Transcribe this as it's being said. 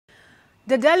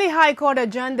The Delhi High Court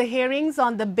adjourned the hearings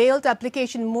on the bail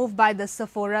application moved by the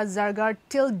Safoora Zargar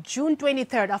till June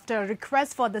 23rd after a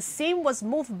request for the same was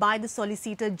moved by the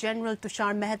Solicitor General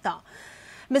Tushar Mehta.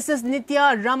 Mrs.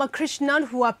 Nitya Ramakrishnan,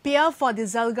 who appeared for the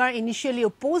Zargar, initially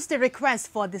opposed the request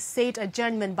for the said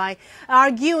adjournment by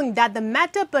arguing that the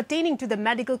matter pertaining to the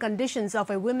medical conditions of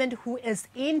a woman who is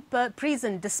in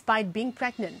prison despite being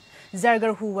pregnant.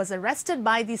 Zargar, who was arrested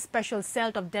by the special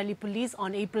cell of Delhi police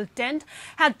on April 10th,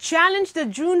 had challenged the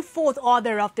June 4th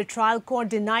order of the trial court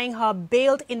denying her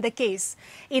bail in the case.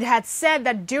 It had said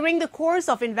that during the course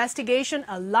of investigation,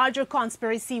 a larger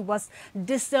conspiracy was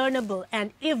discernible,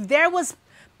 and if there was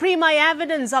prima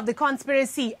evidence of the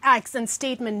conspiracy, acts and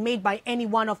statement made by any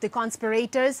one of the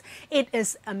conspirators, it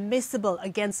is admissible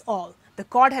against all. The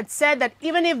court had said that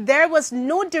even if there was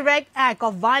no direct act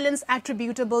of violence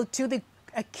attributable to the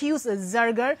accused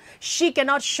Zargar, she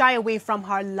cannot shy away from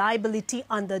her liability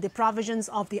under the provisions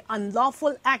of the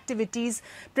Unlawful Activities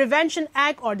Prevention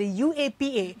Act or the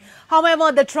UAPA.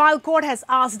 However, the trial court has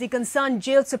asked the concerned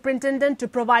jail superintendent to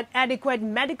provide adequate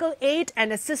medical aid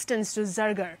and assistance to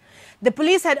Zargar. The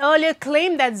police had earlier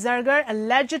claimed that Zargar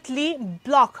allegedly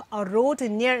blocked a road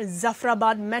near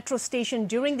Zafrabad metro station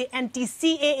during the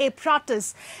anti-CAA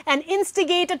protests and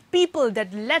instigated people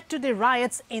that led to the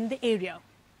riots in the area.